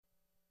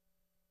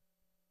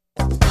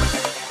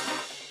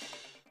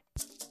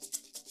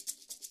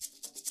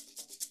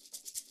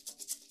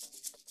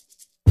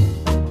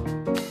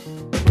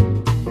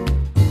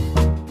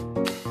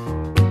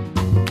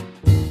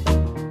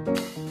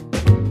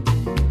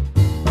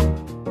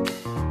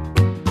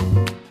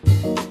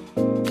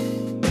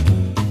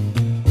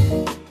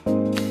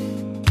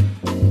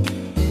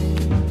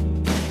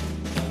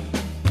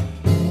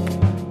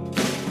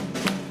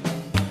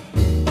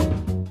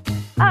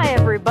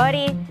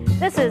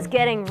is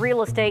Getting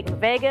Real Estate in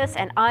Vegas,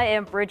 and I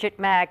am Bridget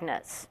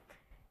Magnus.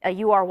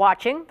 You are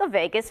watching the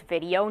Vegas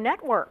Video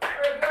Network.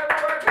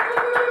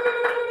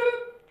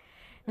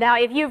 Now,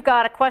 if you've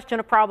got a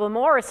question, a problem,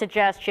 or a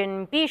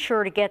suggestion, be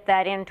sure to get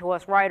that into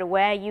us right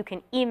away. You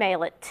can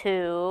email it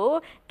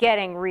to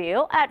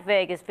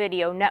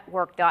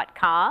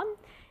gettingreal@vegasvideonetwork.com.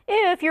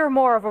 If you're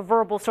more of a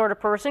verbal sort of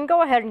person,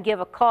 go ahead and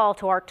give a call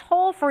to our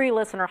toll-free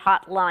listener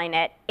hotline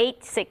at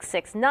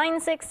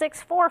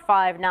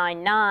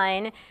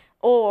 866-966-4599,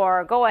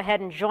 or go ahead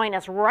and join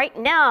us right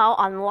now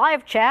on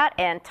live chat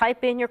and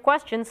type in your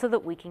questions so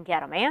that we can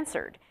get them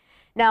answered.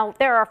 Now,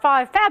 there are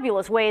 5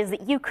 fabulous ways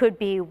that you could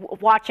be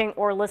watching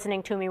or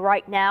listening to me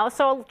right now,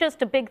 so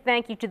just a big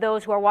thank you to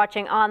those who are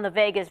watching on the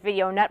Vegas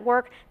Video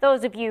Network,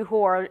 those of you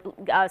who are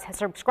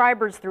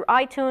subscribers through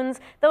iTunes,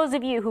 those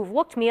of you who've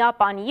looked me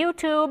up on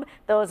YouTube,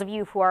 those of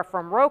you who are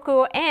from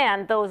Roku,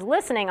 and those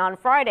listening on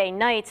Friday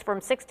nights from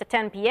 6 to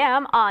 10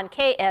 p.m. on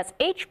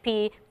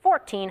KSHP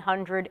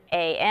 1400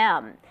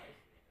 AM.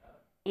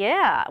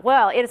 Yeah,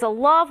 well, it is a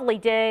lovely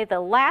day,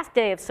 the last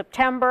day of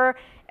September,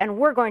 and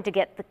we're going to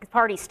get the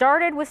party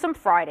started with some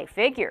Friday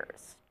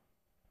figures.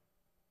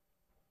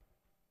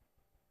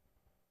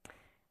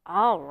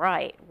 All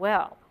right,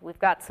 well, we've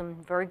got some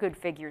very good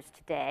figures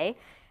today.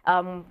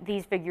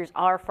 These figures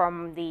are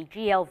from the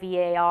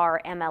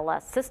GLVAR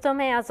MLS system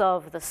as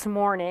of this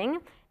morning,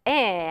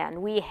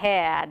 and we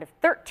had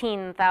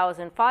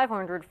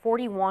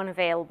 13,541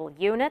 available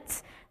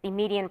units. The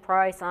median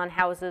price on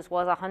houses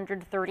was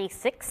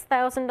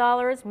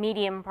 $136,000.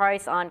 Median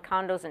price on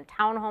condos and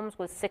townhomes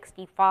was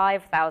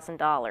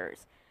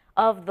 $65,000.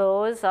 Of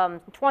those,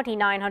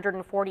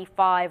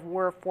 2,945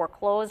 were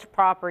foreclosed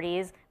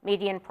properties.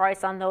 Median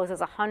price on those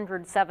is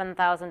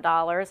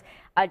 $107,000.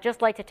 I'd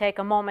just like to take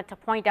a moment to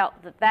point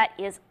out that that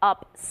is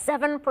up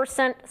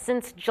 7%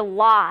 since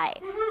July.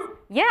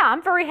 Yeah,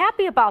 I'm very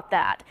happy about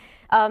that.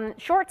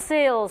 Short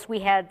sales,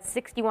 we had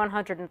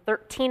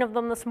 6,113 of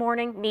them this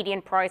morning.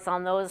 Median price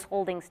on those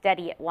holding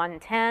steady at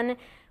 $110,000.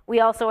 We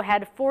also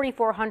had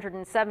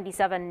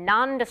 4,477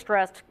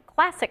 non-distressed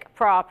classic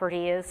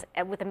properties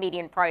with a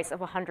median price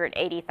of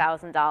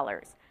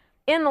 $180,000.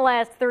 In the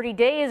last 30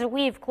 days,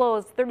 we've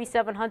closed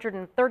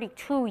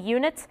 3,732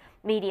 units.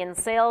 Median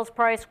sales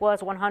price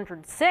was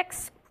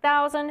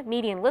 $106,000.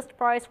 Median list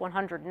price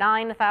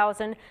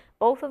 $109,000.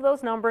 Both of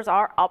those numbers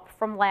are up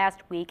from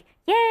last week.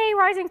 Yay,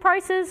 rising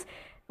prices.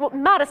 Well,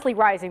 modestly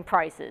rising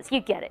prices.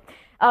 You get it.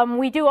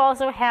 We do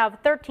also have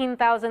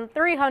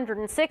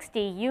 13,360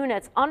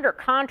 units under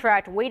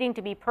contract waiting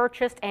to be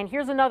purchased. And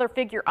here's another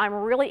figure I'm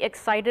really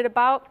excited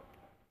about.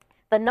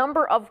 The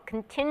number of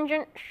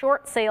contingent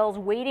short sales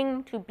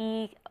waiting to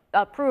be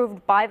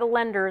approved by the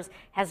lenders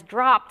has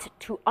dropped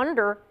to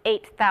under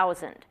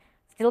 8,000.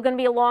 Still going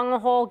to be a long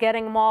haul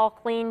getting them all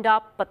cleaned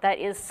up, but that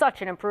is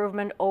such an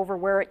improvement over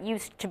where it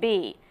used to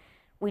be.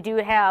 We do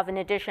have, in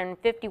addition,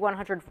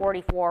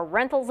 5,144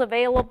 rentals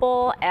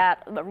available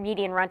at a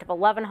median rent of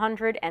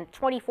 $1,100 and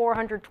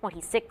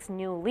 2,426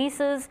 new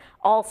leases,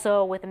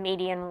 also with a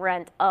median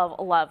rent of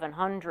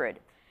 $1,100.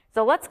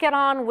 So let's get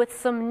on with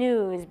some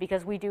news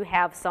because we do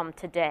have some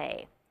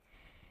today.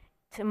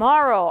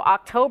 Tomorrow,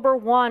 October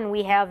 1,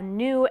 we have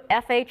new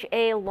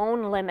FHA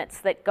loan limits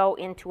that go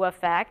into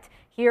effect.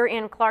 Here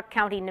in Clark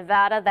County,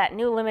 Nevada, that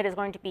new limit is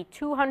going to be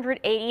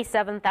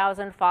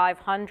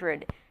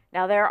 $287,500.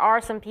 Now, there are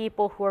some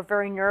people who are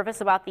very nervous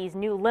about these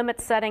new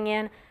limits setting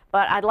in,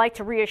 but I'd like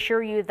to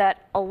reassure you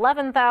that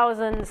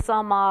 11,000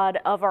 some odd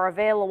of our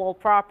available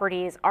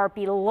properties are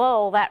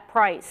below that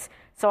price,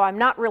 so I'm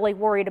not really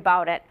worried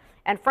about it.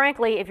 And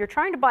frankly, if you're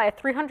trying to buy a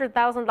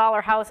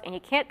 $300,000 house and you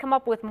can't come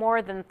up with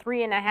more than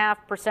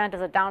 3.5%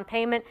 as a down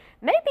payment,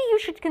 maybe you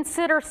should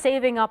consider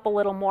saving up a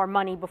little more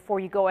money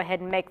before you go ahead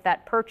and make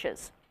that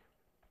purchase.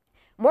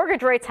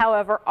 Mortgage rates,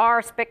 however,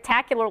 are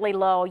spectacularly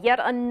low, yet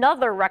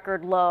another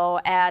record low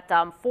at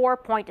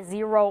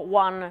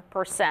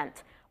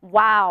 4.01%.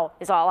 Wow,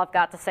 is all I've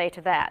got to say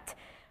to that.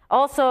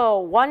 Also,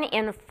 1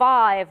 in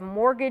 5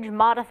 mortgage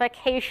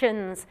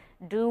modifications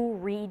do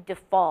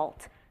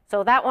redefault.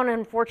 So that one,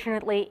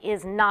 unfortunately,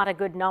 is not a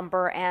good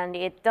number, and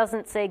it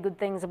doesn't say good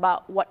things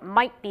about what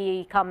might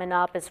be coming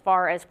up as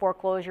far as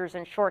foreclosures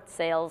and short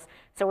sales.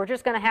 So we're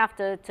just going to have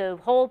to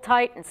hold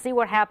tight and see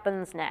what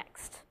happens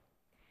next.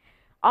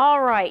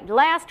 All right,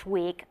 last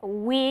week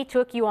we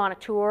took you on a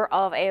tour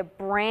of a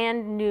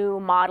brand new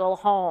model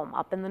home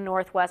up in the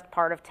northwest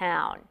part of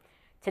town.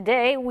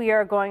 Today we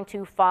are going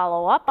to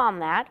follow up on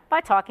that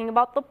by talking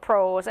about the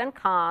pros and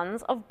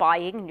cons of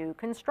buying new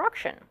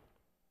construction.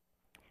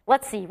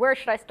 Let's see, where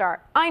should I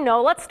start? I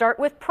know, let's start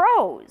with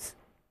pros.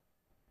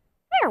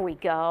 There we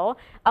go.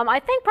 I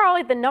think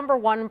probably the number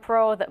one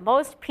pro that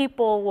most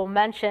people will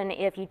mention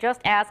if you just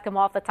ask them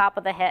off the top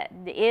of the head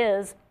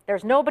is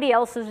there's nobody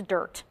else's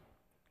dirt.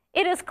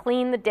 It is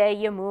clean the day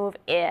you move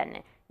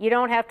in. You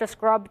don't have to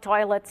scrub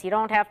toilets. You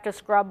don't have to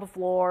scrub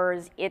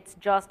floors. It's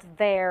just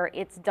there.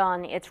 It's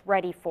done. It's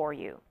ready for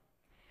you.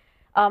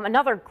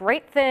 Another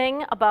great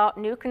thing about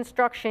new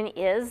construction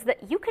is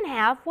that you can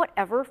have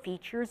whatever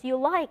features you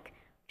like.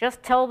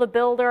 Just tell the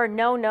builder,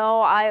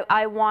 no,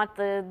 I want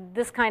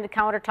this kind of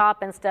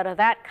countertop instead of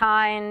that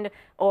kind,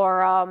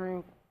 or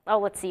oh,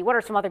 let's see, what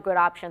are some other good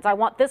options? I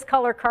want this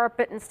color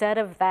carpet instead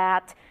of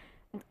that.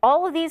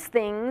 All of these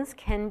things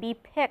can be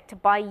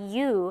picked by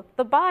you,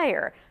 the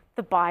buyer.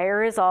 The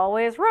buyer is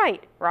always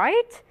right,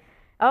 right?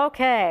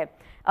 Okay.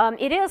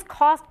 It is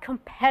cost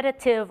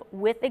competitive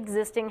with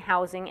existing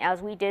housing,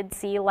 as we did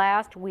see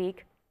last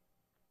week.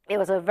 It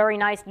was a very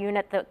nice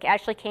unit that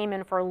actually came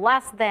in for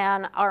less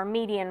than our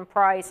median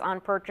price on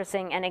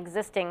purchasing an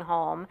existing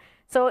home.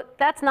 So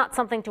that's not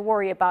something to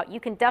worry about. You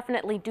can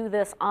definitely do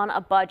this on a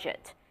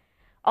budget.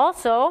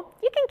 Also,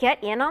 you can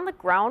get in on the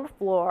ground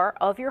floor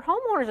of your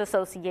homeowners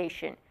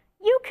association.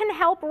 You can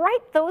help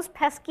write those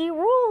pesky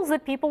rules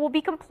that people will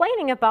be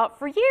complaining about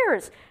for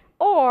years.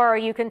 Or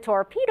you can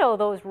torpedo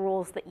those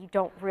rules that you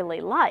don't really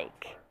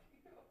like.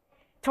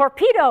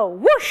 Torpedo,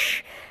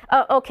 whoosh!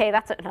 Okay,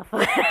 that's enough.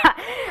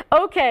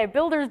 Okay,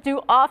 builders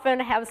do often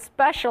have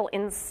special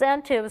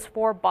incentives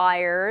for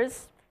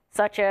buyers,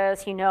 such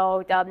as,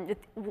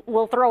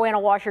 we'll throw in a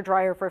washer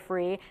dryer for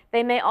free.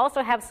 They may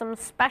also have some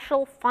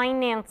special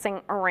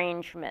financing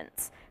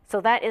arrangements.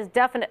 So that is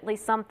definitely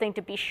something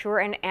to be sure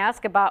and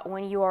ask about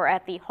when you are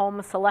at the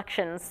home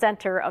selection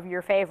center of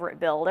your favorite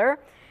builder.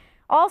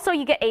 Also,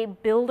 you get a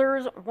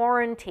builder's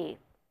warranty.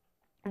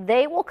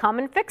 They will come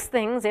and fix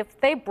things if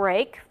they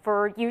break.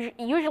 For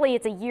usually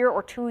it's a year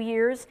or 2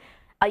 years.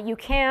 You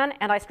can,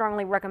 and I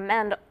strongly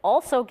recommend,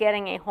 also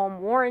getting a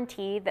home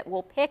warranty that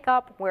will pick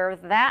up where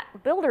that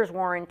builder's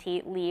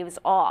warranty leaves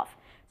off.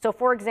 So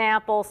for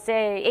example,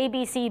 say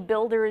ABC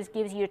Builders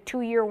gives you a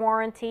 2-year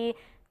warranty,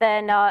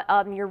 then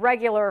your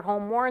regular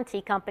home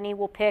warranty company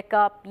will pick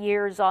up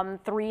years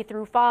 3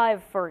 through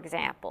 5, for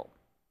example.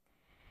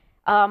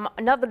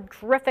 Another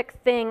terrific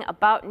thing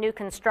about new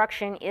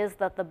construction is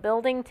that the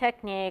building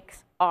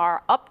techniques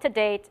are up to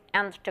date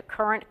and to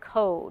current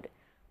code.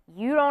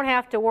 You don't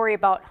have to worry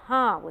about,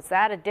 was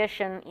that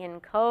addition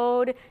in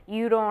code?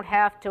 You don't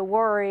have to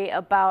worry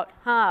about,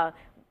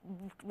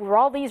 were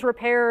all these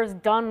repairs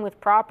done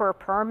with proper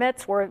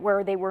permits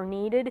where they were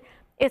needed?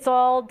 It's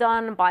all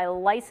done by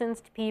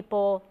licensed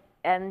people,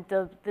 and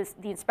the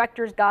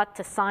inspectors got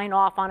to sign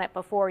off on it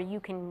before you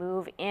can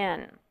move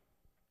in.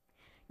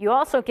 You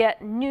also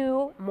get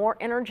new, more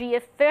energy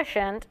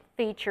efficient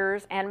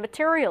features and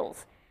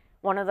materials.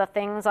 One of the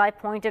things I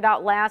pointed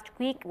out last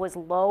week was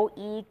low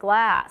E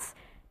glass.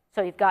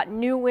 So you've got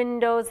new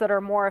windows that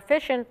are more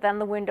efficient than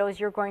the windows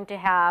you're going to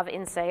have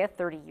in, say, a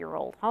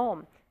 30-year-old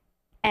home.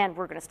 And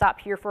we're going to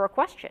stop here for a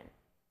question.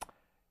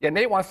 Yeah,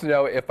 Nate wants to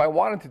know, if I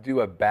wanted to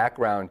do a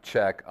background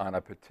check on a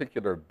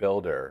particular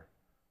builder,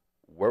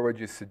 where would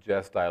you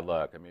suggest I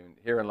look? I mean,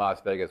 here in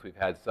Las Vegas, we've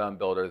had some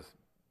builders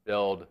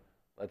build,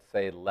 let's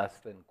say, less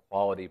than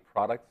quality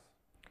products.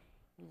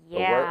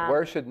 Yeah. So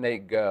where should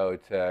Nate go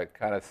to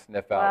kind of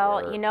sniff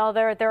out? Well,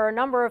 there are a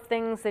number of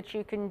things that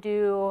you can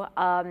do.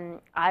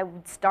 I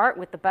would start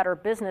with the Better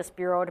Business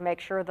Bureau to make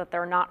sure that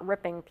they're not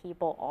ripping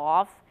people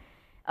off.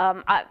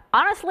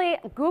 Honestly,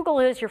 Google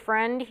is your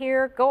friend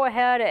here. Go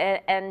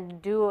ahead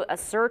and do a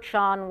search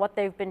on what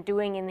they've been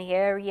doing in the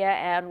area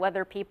and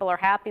whether people are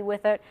happy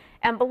with it.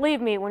 And believe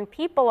me, when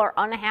people are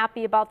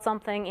unhappy about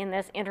something in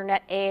this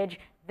internet age,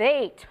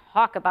 they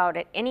talk about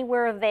it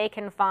anywhere they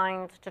can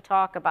find to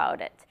talk about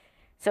it.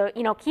 So,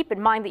 keep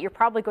in mind that you're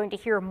probably going to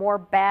hear more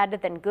bad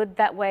than good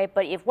that way,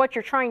 but if what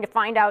you're trying to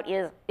find out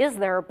is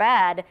there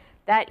bad,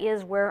 that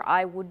is where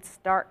I would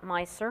start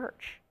my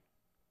search,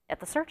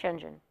 at the search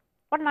engine.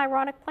 What an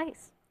ironic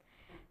place.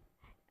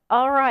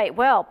 All right,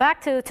 well,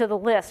 back to the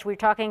list. We're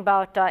talking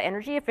about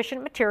energy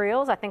efficient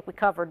materials. I think we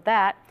covered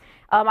that.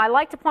 I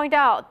like to point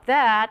out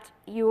that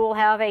you will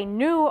have a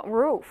new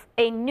roof,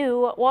 a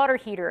new water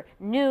heater,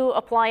 new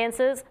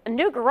appliances, a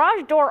new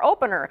garage door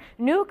opener,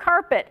 new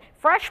carpet,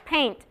 fresh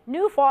paint,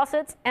 new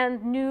faucets,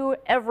 and new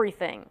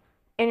everything.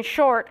 In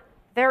short,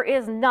 there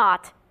is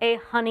not a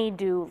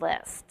honey-do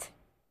list.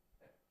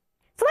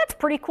 So that's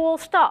pretty cool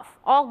stuff.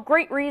 All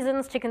great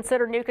reasons to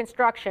consider new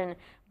construction,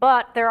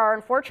 but there are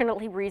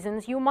unfortunately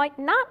reasons you might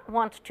not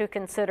want to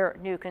consider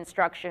new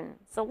construction.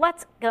 So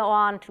let's go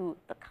on to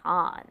the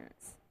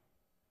cons.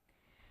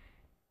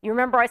 You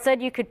remember I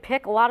said you could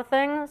pick a lot of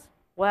things?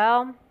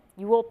 Well,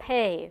 you will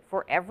pay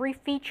for every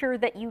feature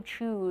that you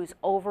choose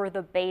over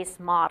the base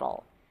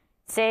model.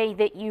 Say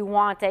that you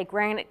want a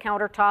granite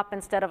countertop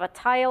instead of a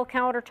tile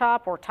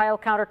countertop, or tile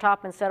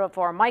countertop instead of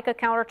a mica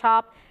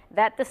countertop.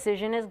 That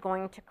decision is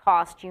going to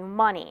cost you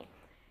money.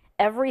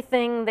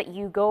 Everything that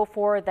you go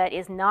for that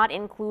is not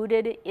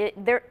included,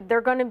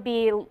 they're going to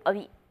be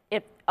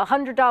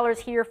 $100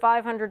 here,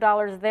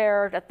 $500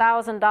 there,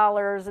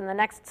 $1,000 in the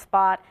next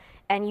spot,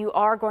 and you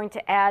are going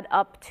to add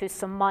up to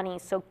some money.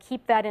 So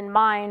keep that in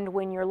mind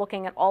when you're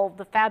looking at all of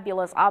the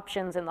fabulous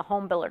options in the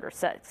home builder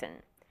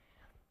section.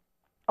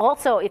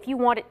 Also, if you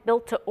want it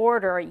built to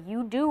order,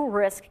 you do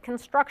risk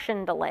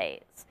construction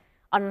delays.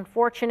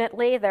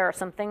 Unfortunately, there are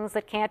some things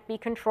that can't be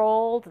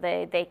controlled.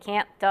 They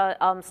can't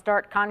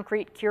start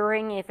concrete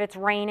curing if it's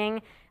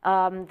raining.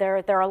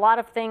 There are a lot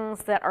of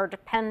things that are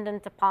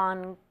dependent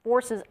upon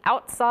forces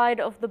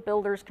outside of the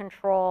builder's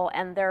control,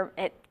 and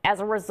as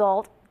a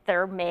result,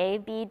 there may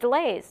be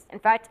delays. In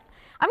fact,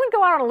 I'm going to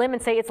go out on a limb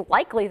and say it's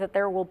likely that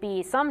there will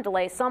be some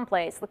delays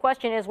someplace. The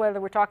question is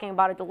whether we're talking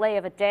about a delay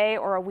of a day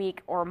or a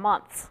week or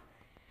months.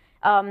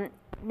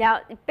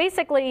 Now,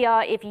 basically,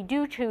 if you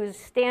do choose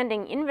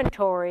standing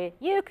inventory,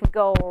 you can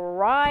go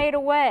right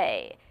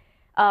away.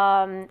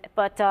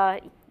 But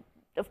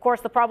of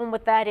course, the problem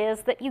with that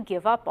is that you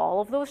give up all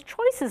of those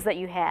choices that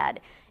you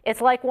had.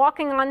 It's like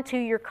walking onto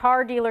your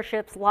car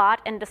dealership's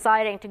lot and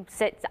deciding to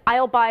say,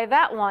 I'll buy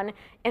that one,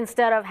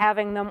 instead of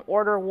having them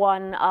order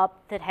one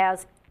up that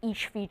has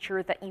each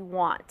feature that you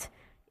want.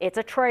 It's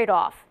a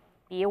trade-off.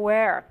 Be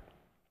aware.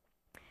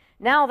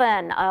 Now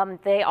then,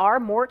 they are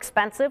more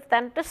expensive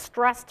than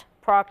distressed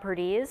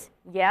properties.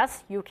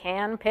 Yes, you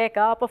can pick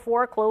up a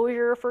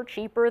foreclosure for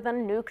cheaper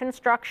than new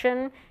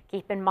construction.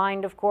 Keep in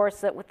mind, of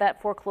course, that with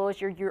that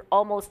foreclosure, you're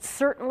almost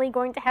certainly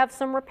going to have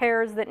some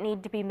repairs that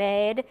need to be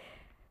made.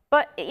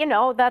 But, you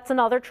know, that's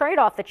another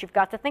trade-off that you've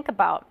got to think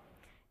about.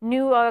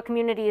 New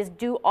communities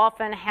do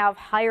often have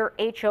higher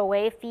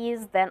HOA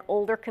fees than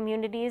older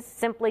communities,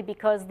 simply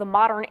because the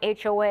modern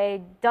HOA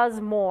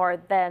does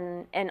more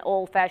than an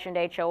old-fashioned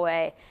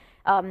HOA.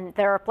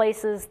 There are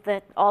places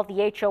that all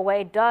the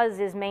HOA does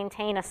is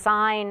maintain a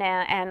sign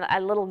and a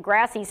little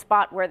grassy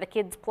spot where the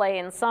kids play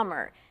in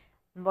summer,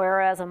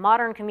 whereas a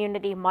modern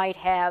community might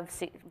have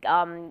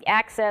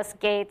access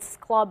gates,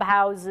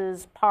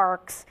 clubhouses,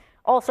 parks,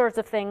 all sorts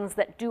of things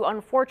that do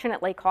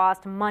unfortunately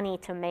cost money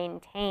to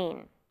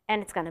maintain,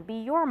 and it's going to be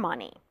your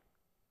money.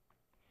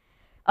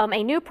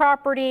 A new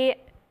property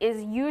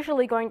is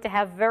usually going to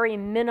have very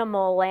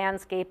minimal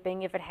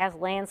landscaping, if it has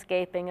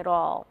landscaping at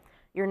all.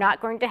 You're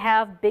not going to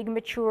have big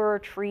mature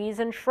trees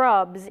and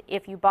shrubs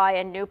if you buy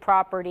a new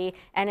property,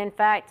 and in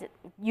fact,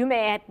 you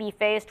may be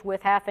faced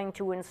with having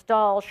to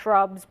install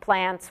shrubs,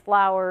 plants,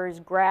 flowers,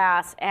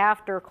 grass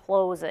after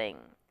closing.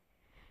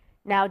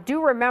 Now,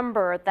 do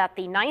remember that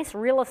the nice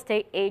real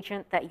estate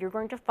agent that you're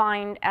going to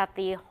find at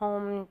the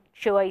Home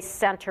Choice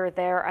Center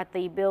there at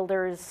the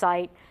builder's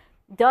site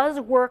does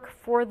work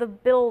for the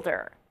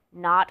builder,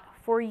 not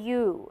for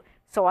you.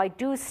 So I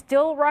do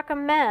still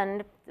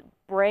recommend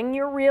bring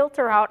your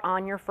realtor out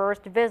on your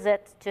first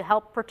visit to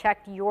help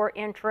protect your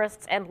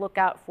interests and look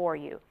out for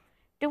you.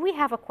 Do we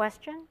have a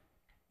question?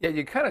 Yeah,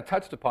 you kind of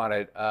touched upon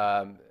it.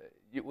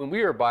 When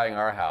we were buying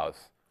our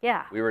house,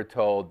 yeah, we were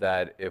told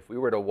that if we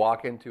were to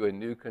walk into a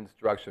new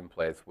construction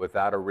place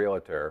without a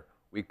realtor,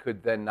 we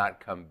could then not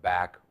come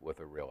back with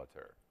a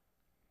realtor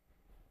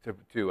to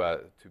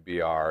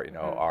be our, you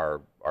know,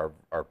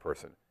 our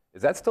person.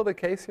 Is that still the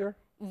case here?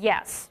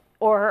 Yes,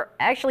 or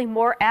actually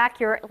more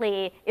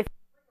accurately, if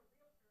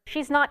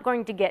she's not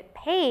going to get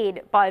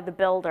paid by the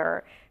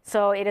builder,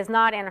 so it is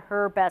not in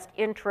her best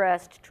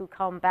interest to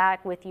come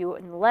back with you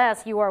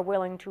unless you are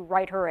willing to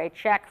write her a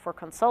check for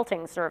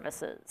consulting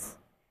services.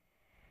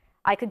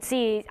 I could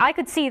see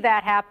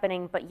that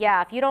happening, but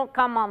yeah, if you don't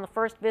come on the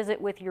first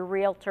visit with your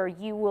realtor,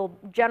 you will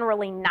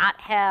generally not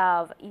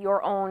have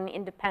your own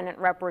independent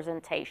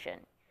representation.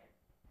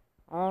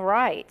 All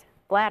right,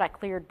 glad I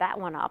cleared that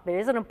one up. It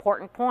is an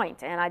important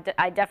point, and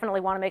I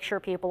definitely want to make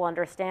sure people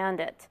understand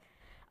it.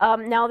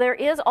 Now, there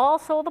is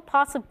also the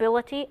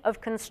possibility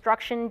of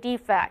construction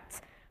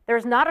defects.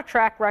 There's not a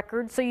track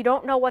record, so you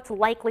don't know what's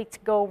likely to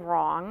go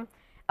wrong.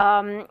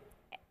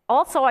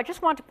 Also, I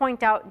just want to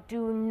point out,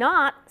 do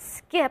not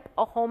skip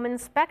a home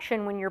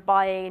inspection when you're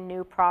buying a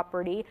new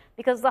property,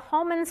 because the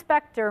home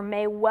inspector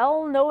may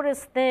well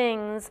notice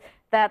things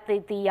that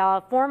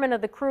the foreman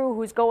of the crew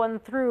who's going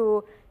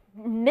through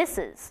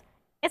misses.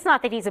 It's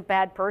not that he's a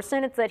bad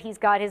person, it's that he's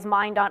got his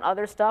mind on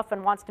other stuff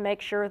and wants to make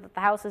sure that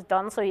the house is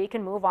done so he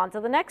can move on to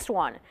the next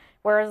one.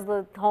 Whereas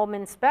the home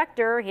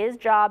inspector, his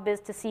job is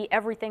to see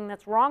everything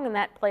that's wrong in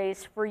that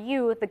place for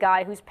you, the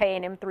guy who's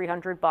paying him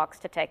 $300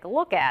 to take a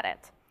look at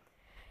it.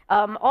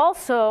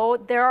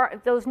 Also, there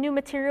are those new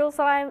materials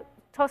that I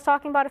was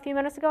talking about a few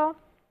minutes ago.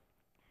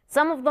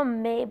 Some of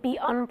them may be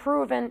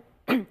unproven,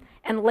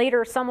 and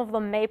later some of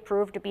them may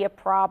prove to be a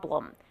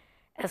problem.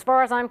 As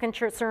far as I'm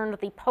concerned,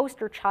 the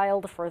poster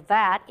child for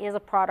that is a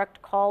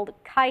product called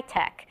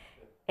Kitec,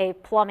 a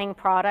plumbing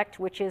product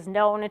which is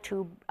known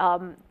to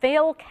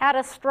fail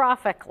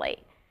catastrophically.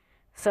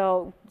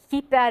 So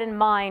keep that in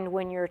mind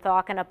when you're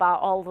talking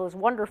about all those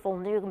wonderful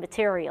new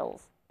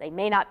materials. They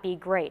may not be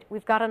great.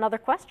 We've got another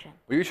question.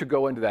 Well, you should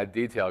go into that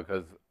detail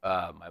because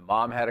my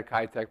mom had a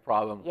Kitec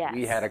problem. Yes.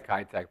 We had a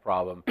Kitec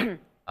problem.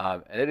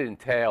 And it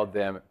entailed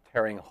them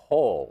tearing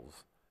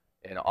holes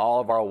in all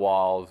of our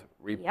walls,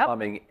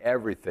 replumbing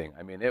everything.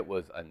 I mean, it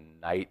was a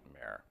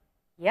nightmare.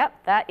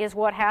 Yep, that is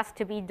what has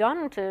to be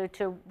done to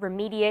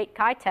remediate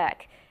Kitec.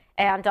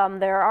 And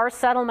there are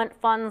settlement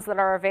funds that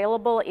are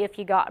available if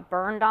you got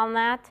burned on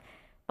that.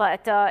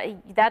 But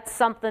that's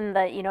something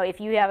that, you know, if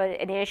you have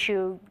an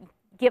issue,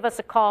 give us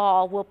a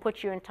call. We'll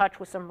put you in touch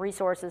with some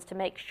resources to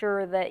make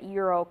sure that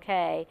you're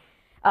okay.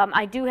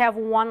 I do have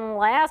one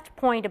last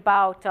point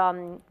about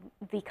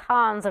the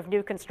cons of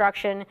new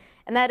construction,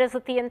 and that is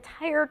that the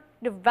entire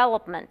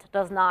development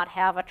does not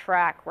have a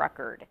track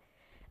record.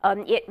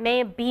 It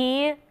may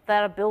be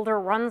that a builder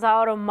runs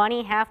out of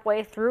money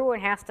halfway through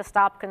and has to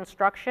stop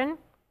construction.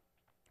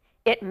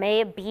 It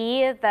may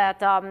be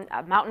that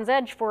Mountain's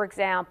Edge, for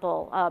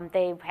example,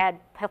 they had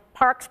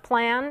parks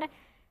planned,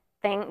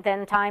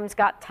 then times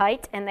got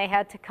tight and they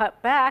had to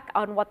cut back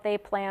on what they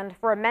planned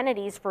for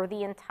amenities for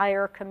the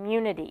entire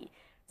community.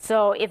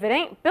 So if it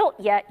ain't built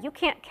yet, you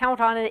can't count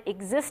on it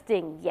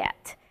existing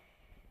yet.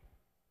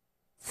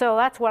 So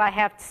that's what I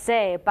have to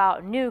say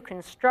about new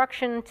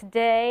construction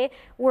today.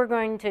 We're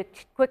going to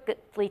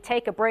quickly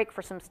take a break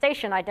for some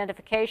station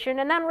identification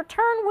and then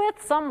return with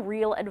some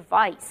real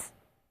advice.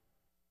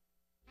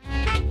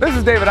 This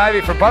is David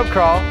Ivy from Pub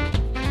Crawl.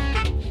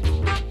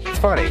 It's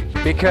funny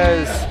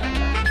because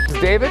this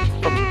is David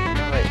from.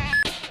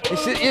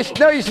 Wait,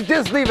 you should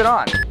just leave it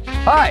on.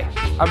 Hi,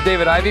 I'm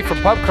David Ivy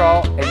from Pub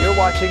Crawl, and you're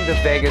watching the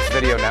Vegas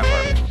Video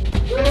Network.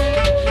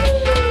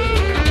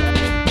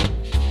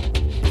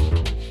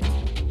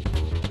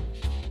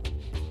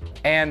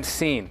 And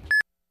scene.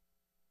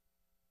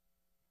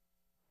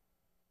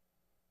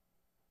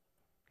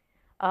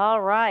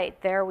 All right,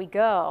 there we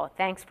go.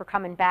 Thanks for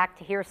coming back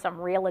to hear some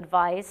real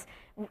advice.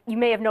 You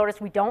may have noticed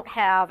we don't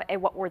have a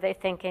What Were They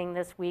Thinking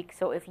this week,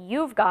 so if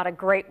you've got a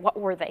great What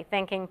Were They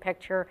Thinking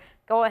picture,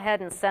 go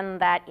ahead and send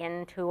that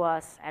in to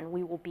us, and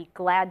we will be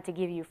glad to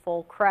give you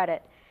full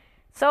credit.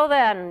 So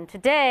then,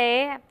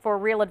 today, for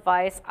real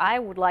advice, I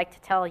would like to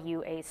tell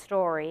you a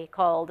story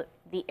called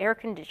The Air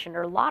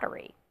Conditioner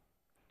Lottery.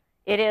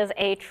 It is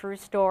a true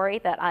story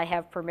that I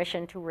have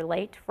permission to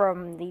relate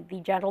from the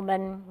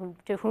gentleman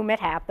to whom it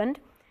happened.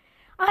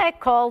 I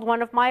called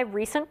one of my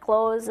recent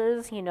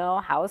closes,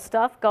 how's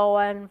stuff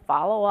going,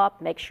 follow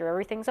up, make sure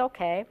everything's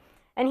okay.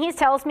 And he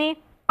tells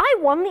me, I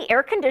won the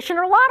air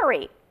conditioner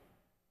lottery.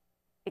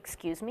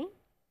 Excuse me?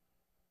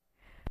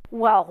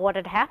 Well, what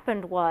had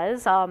happened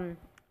was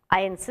I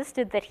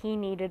insisted that he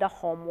needed a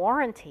home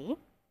warranty.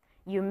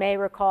 You may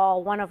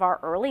recall one of our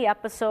early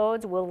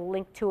episodes, we'll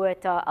link to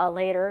it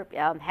later,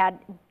 had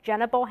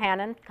Jenna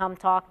Bohannon come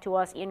talk to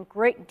us in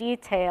great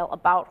detail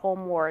about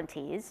home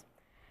warranties.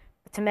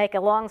 But to make a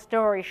long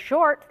story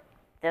short,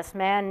 this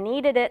man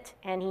needed it,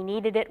 and he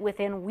needed it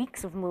within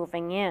weeks of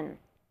moving in.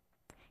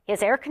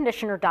 His air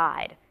conditioner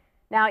died.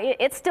 Now,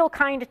 it's still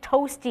kind of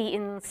toasty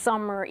in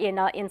summer,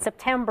 in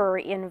September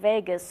in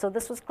Vegas, so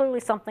this was clearly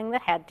something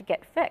that had to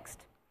get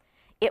fixed.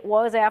 It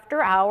was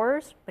after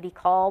hours, but he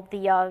called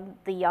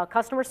the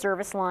customer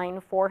service line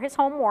for his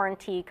home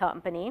warranty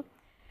company.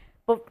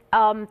 But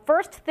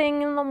first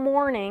thing in the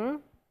morning,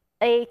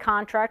 a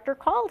contractor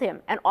called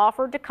him and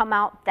offered to come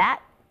out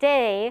that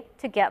day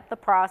to get the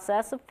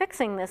process of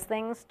fixing this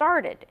thing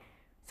started.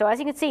 So as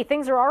you can see,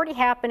 things are already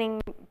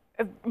happening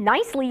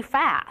nicely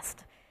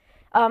fast.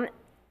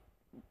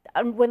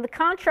 When the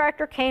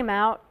contractor came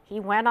out, he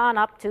went on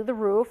up to the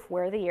roof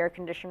where the air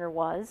conditioner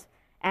was.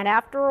 And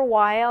after a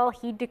while,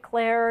 he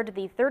declared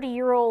the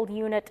 30-year-old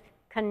unit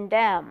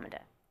condemned.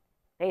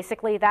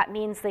 Basically, that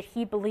means that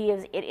he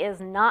believes it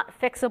is not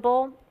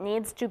fixable,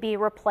 needs to be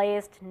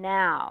replaced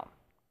now.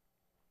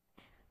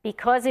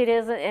 Because it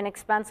is an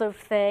expensive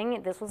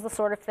thing, this was the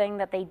sort of thing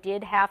that they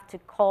did have to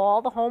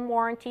call the home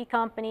warranty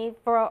company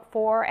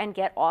for and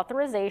get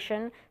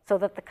authorization so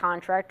that the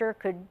contractor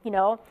could,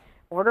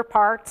 order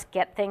parts,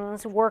 get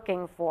things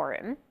working for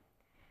him.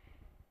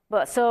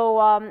 But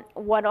so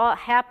what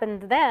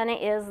happened then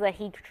is that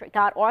he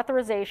got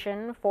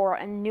authorization for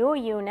a new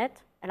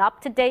unit, an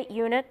up-to-date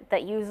unit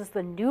that uses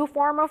the new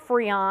form of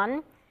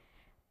Freon.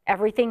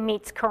 Everything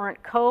meets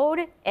current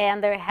code,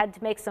 and they had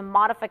to make some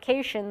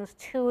modifications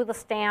to the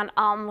stand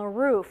on the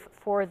roof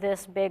for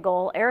this big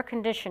old air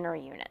conditioner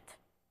unit.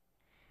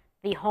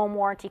 The home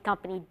warranty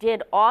company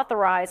did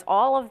authorize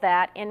all of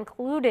that,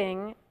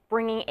 including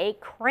bringing a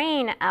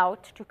crane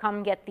out to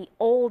come get the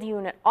old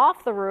unit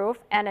off the roof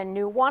and a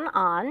new one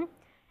on.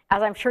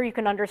 As I'm sure you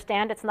can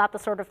understand, it's not the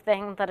sort of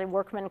thing that a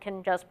workman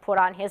can just put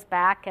on his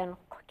back and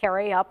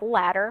carry up a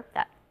ladder.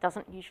 That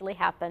doesn't usually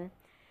happen.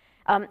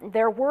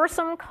 There were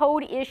some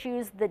code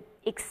issues that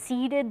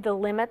exceeded the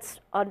limits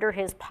under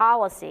his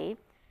policy,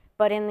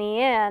 but in the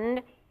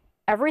end,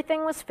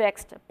 everything was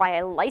fixed by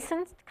a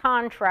licensed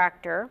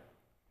contractor.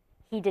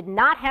 He did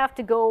not have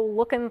to go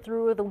looking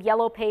through the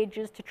yellow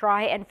pages to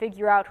try and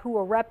figure out who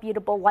a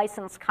reputable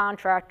licensed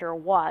contractor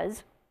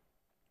was.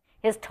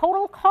 His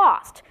total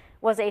cost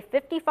was a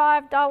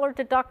 $55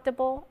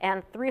 deductible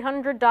and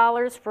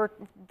 $300 for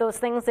those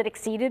things that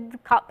exceeded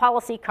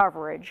policy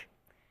coverage.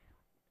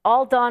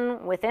 All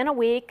done within a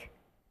week,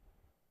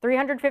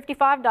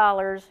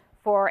 $355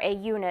 for a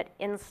unit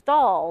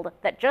installed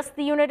that just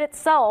the unit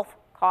itself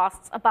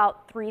costs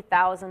about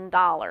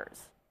 $3,000.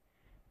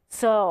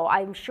 So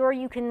I'm sure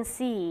you can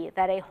see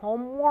that a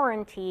home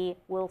warranty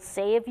will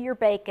save your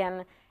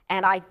bacon,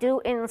 and I do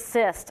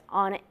insist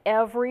on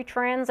every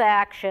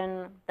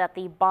transaction that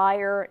the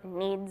buyer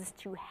needs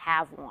to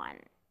have one.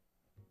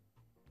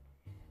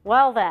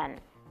 Well then,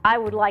 I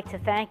would like to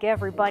thank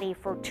everybody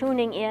for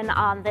tuning in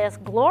on this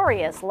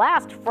glorious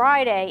last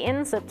Friday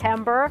in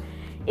September.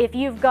 If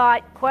you've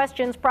got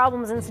questions,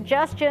 problems, and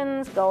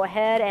suggestions, go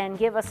ahead and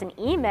give us an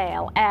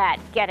email at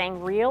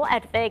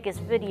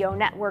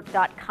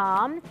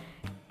gettingreal@vegasvideonetwork.com.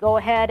 Go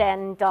ahead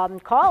and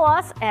call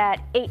us at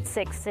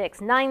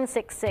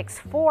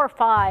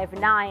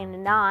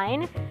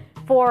 866-966-4599.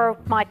 For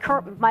my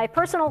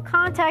personal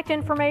contact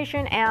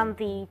information and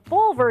the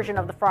full version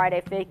of the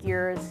Friday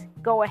Figures,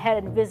 go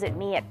ahead and visit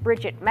me at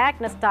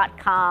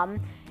bridgetmagnus.com,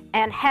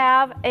 and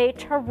have a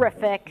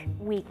terrific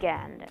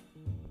weekend.